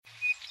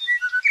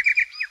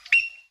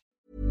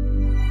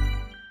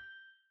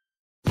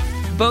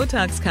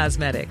Botox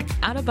Cosmetic,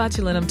 out of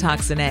botulinum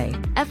toxin A,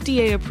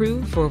 FDA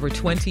approved for over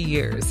 20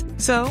 years.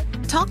 So,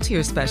 talk to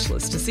your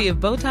specialist to see if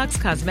Botox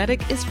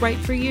Cosmetic is right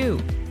for you.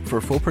 For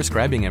full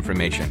prescribing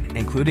information,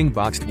 including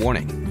boxed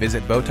warning,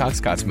 visit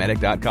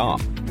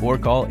BotoxCosmetic.com or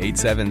call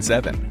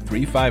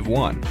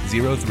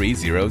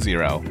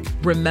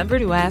 877-351-0300. Remember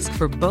to ask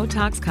for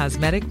Botox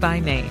Cosmetic by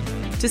name.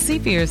 To see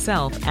for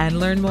yourself and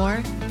learn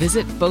more,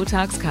 visit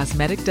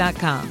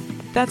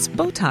BotoxCosmetic.com. That's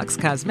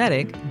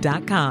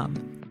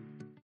BotoxCosmetic.com.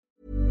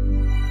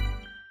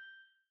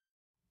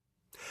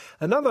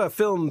 Another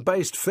film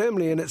based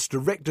firmly in its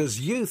director's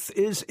youth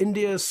is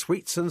India's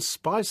Sweets and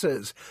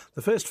Spices,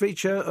 the first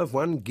feature of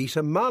one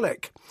Geeta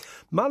Malik.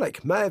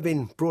 Malik may have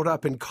been brought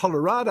up in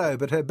Colorado,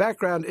 but her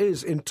background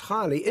is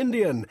entirely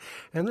Indian,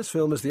 and this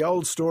film is the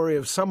old story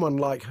of someone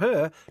like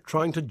her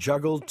trying to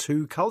juggle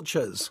two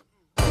cultures.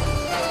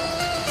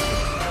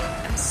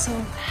 I'm so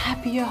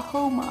happy you're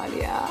home,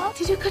 Alia.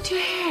 Did you cut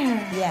your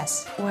hair?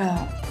 Yes.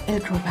 Well,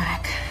 it'll grow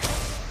back.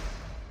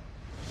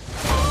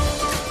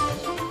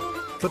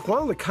 But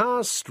while the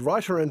cast,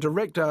 writer and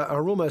director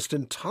are almost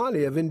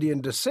entirely of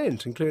Indian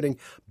descent, including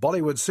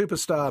Bollywood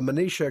superstar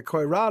Manisha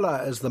Koirala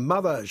as the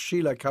mother,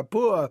 Sheila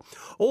Kapoor,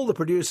 all the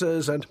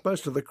producers and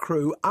most of the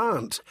crew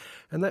aren't,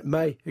 and that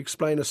may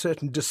explain a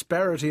certain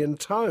disparity in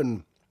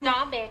tone.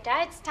 Now,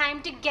 beta, it's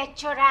time to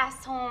get your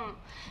ass home.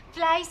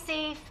 Fly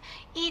safe,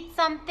 eat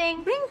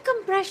something, bring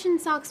compression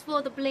socks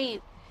for the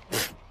plane.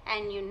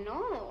 And you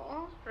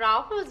know,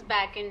 Rahul's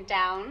back in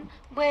town.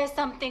 Wear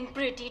something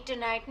pretty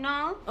tonight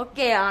now.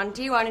 Okay,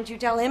 Auntie, why don't you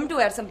tell him to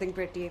wear something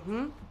pretty,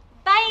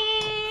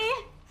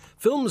 Bye!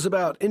 Films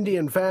about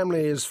Indian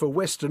families for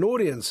Western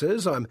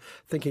audiences, I'm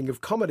thinking of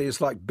comedies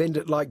like Bend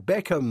It Like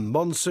Beckham,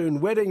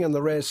 Monsoon Wedding and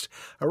the rest,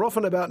 are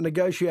often about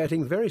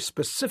negotiating very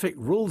specific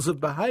rules of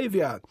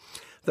behaviour.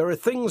 There are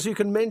things you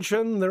can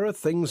mention, there are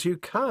things you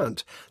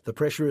can't. The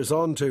pressure is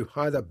on to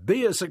either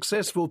be a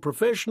successful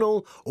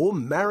professional or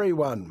marry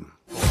one.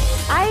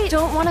 I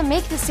don't want to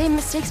make the same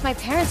mistakes my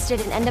parents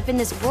did and end up in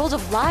this world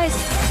of lies.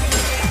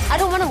 I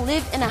don't want to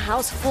live in a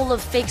house full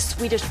of fake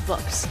Swedish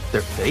books.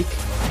 They're fake?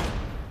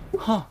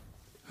 Huh.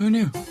 Who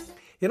knew?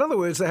 In other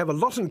words, they have a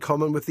lot in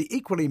common with the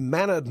equally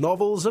mannered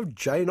novels of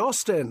Jane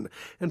Austen.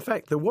 In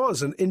fact, there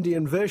was an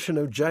Indian version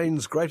of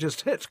Jane's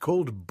greatest hit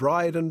called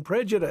Bride and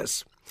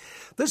Prejudice.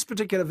 This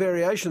particular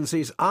variation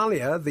sees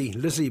Alia, the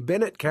Lizzie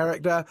Bennet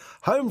character,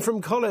 home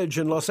from college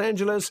in Los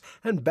Angeles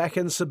and back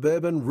in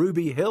suburban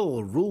Ruby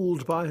Hill,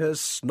 ruled by her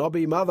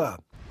snobby mother.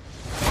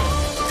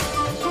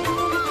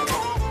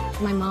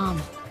 My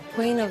mom.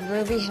 Queen of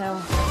Ruby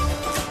Hill.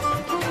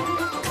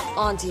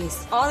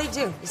 Aunties, all they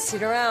do is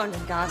sit around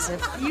and gossip.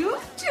 You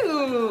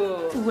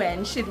too.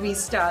 When should we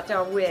start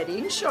our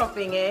wedding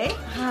shopping, eh?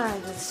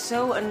 That's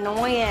so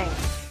annoying.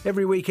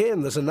 Every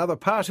weekend there's another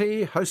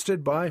party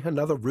hosted by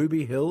another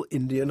Ruby Hill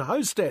Indian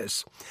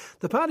hostess.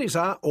 The parties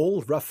are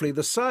all roughly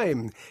the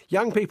same.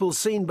 Young people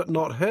seen but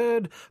not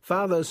heard,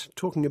 fathers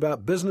talking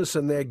about business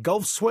in their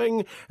golf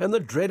swing, and the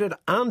dreaded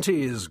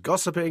aunties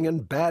gossiping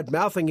and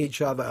bad-mouthing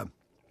each other.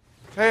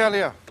 Hey,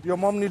 Alia, your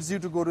mom needs you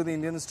to go to the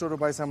Indian store to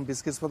buy some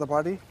biscuits for the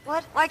party.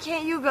 What? Why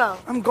can't you go?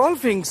 I'm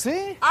golfing,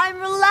 see? I'm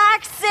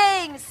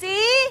relaxing,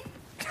 see?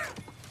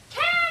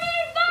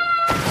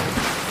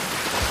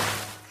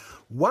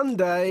 One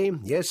day,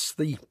 yes,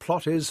 the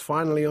plot is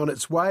finally on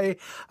its way,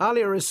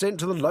 Alia is sent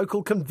to the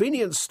local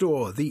convenience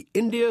store, the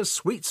India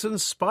Sweets and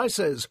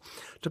Spices,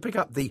 to pick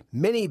up the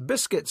many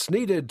biscuits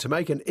needed to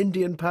make an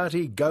Indian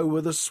party go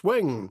with a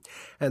swing.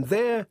 And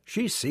there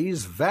she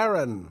sees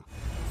Varun.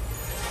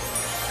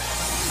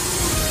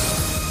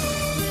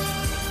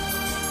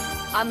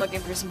 I'm looking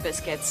for some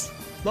biscuits.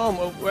 Mom,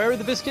 where are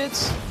the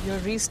biscuits? You're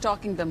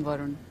restocking them,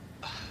 Varun.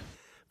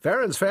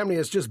 Varun's family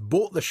has just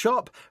bought the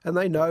shop and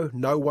they know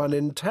no one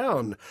in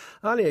town.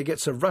 Alia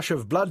gets a rush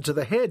of blood to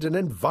the head and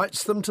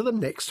invites them to the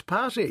next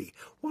party.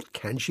 What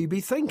can she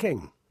be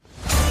thinking?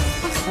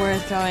 We're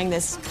throwing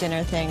this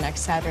dinner thing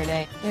next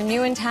Saturday. You're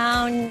new in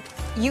town.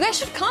 You guys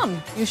should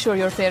come. You sure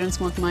your parents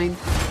won't mind?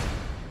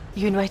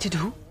 You invited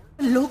who?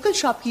 A local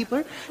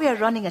shopkeeper. We are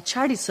running a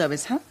charity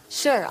service, huh?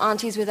 Sure,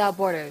 Aunties Without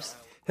Borders.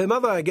 Her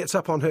mother gets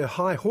up on her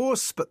high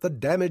horse, but the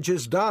damage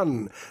is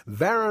done.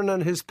 Varun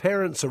and his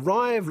parents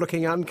arrive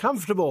looking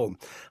uncomfortable,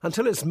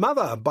 until his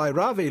mother,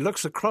 Bhairavi,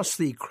 looks across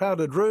the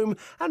crowded room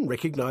and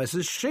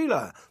recognises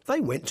Sheila.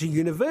 They went to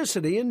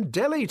university in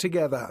Delhi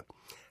together.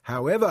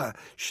 However,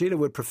 Sheila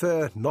would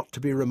prefer not to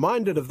be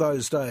reminded of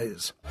those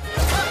days.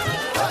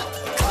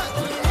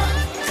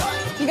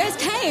 You guys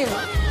came!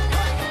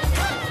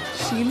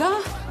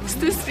 Sheila, is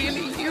this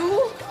really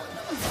you?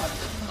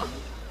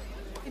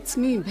 It's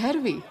me,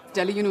 Bhairavi,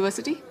 Delhi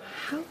University.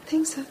 How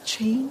things have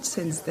changed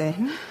since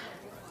then.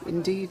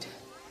 Indeed.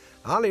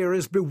 Alia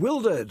is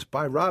bewildered.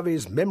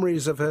 Bhairavi's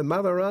memories of her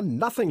mother are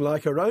nothing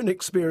like her own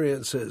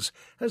experiences.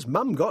 Has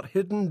Mum got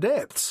hidden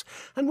depths?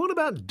 And what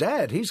about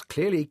Dad? He's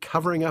clearly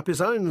covering up his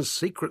own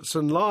secrets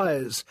and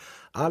lies.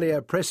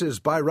 Alia presses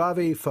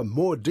Bhairavi for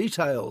more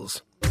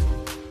details.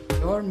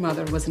 Your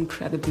mother was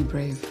incredibly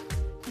brave.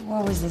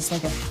 What was this,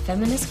 like a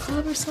feminist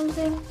club or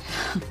something?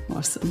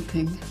 Or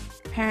something.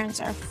 parents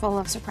are full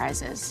of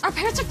surprises. Our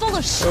parents are full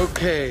of shit.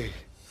 Okay.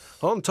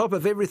 On top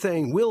of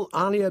everything, will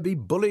Alia be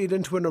bullied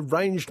into an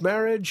arranged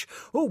marriage,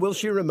 or will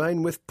she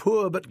remain with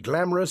poor but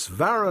glamorous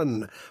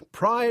Varun?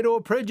 Pride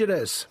or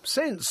prejudice?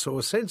 Sense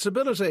or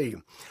sensibility?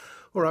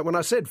 All right, when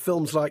I said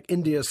films like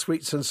India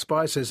Sweets and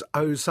Spices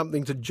owe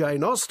something to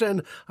Jane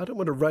Austen, I don't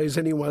want to raise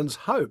anyone's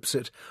hopes.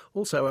 It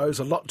also owes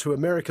a lot to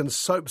American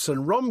soaps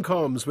and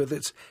rom-coms with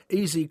its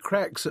easy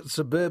cracks at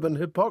suburban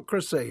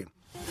hypocrisy.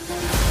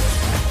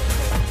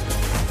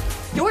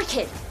 Your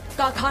kid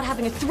got caught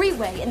having a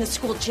three-way in the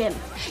school gym.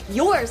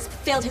 Yours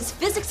failed his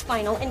physics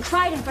final and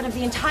cried in front of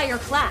the entire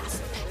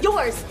class.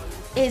 Yours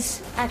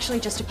is actually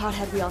just a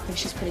pothead. We all think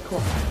she's pretty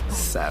cool.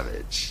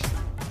 Savage.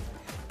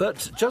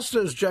 But just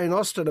as Jane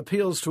Austen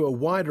appeals to a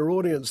wider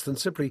audience than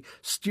simply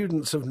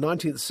students of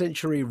 19th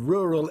century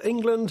rural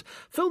England,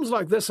 films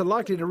like this are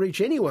likely to reach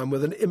anyone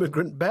with an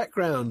immigrant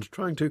background,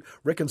 trying to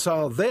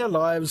reconcile their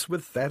lives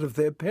with that of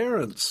their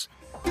parents.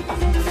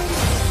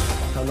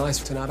 How nice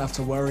to not have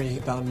to worry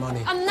about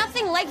money. I'm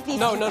nothing like these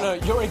No, people. no,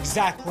 you're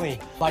exactly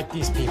like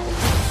these people.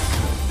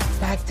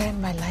 Back then,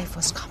 my life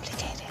was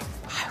complicated.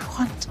 I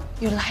want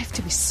your life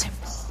to be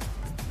simple,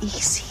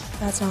 easy.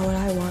 That's not what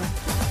I want.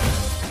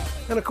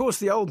 And of course,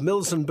 the old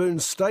Mills and Boon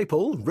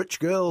staple, rich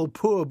girl,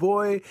 poor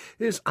boy,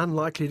 is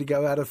unlikely to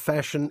go out of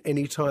fashion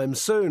anytime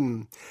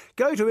soon.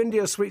 Go to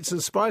India Sweets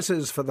and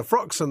Spices for the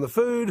frocks and the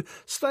food,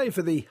 stay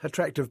for the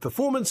attractive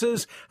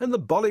performances and the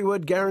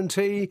Bollywood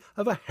guarantee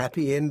of a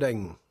happy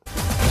ending.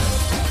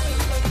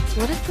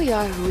 What if we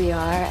are who we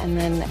are and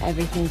then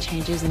everything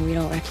changes and we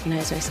don't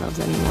recognize ourselves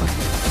anymore?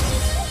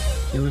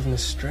 You live in a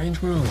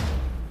strange world.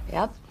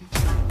 Yep.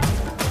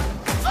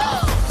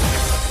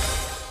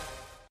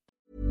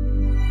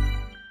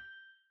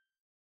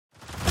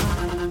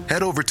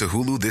 Head over to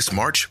Hulu this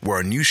March, where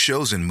our new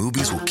shows and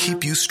movies will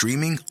keep you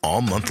streaming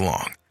all month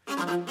long.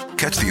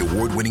 Catch the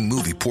award-winning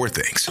movie Poor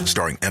Things,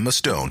 starring Emma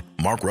Stone,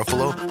 Mark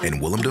Ruffalo,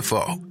 and Willem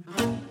Dafoe.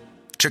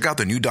 Check out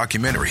the new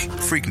documentary,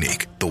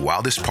 Freaknik, The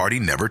Wildest Party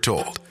Never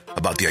Told,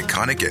 about the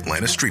iconic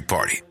Atlanta Street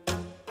Party.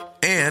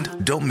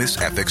 And don't miss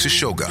FX's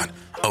Shogun,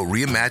 a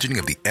reimagining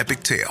of the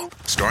epic tale,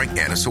 starring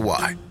Anna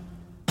Sawai.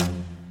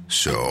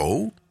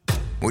 So,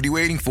 what are you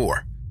waiting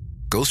for?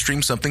 Go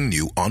stream something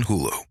new on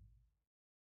Hulu.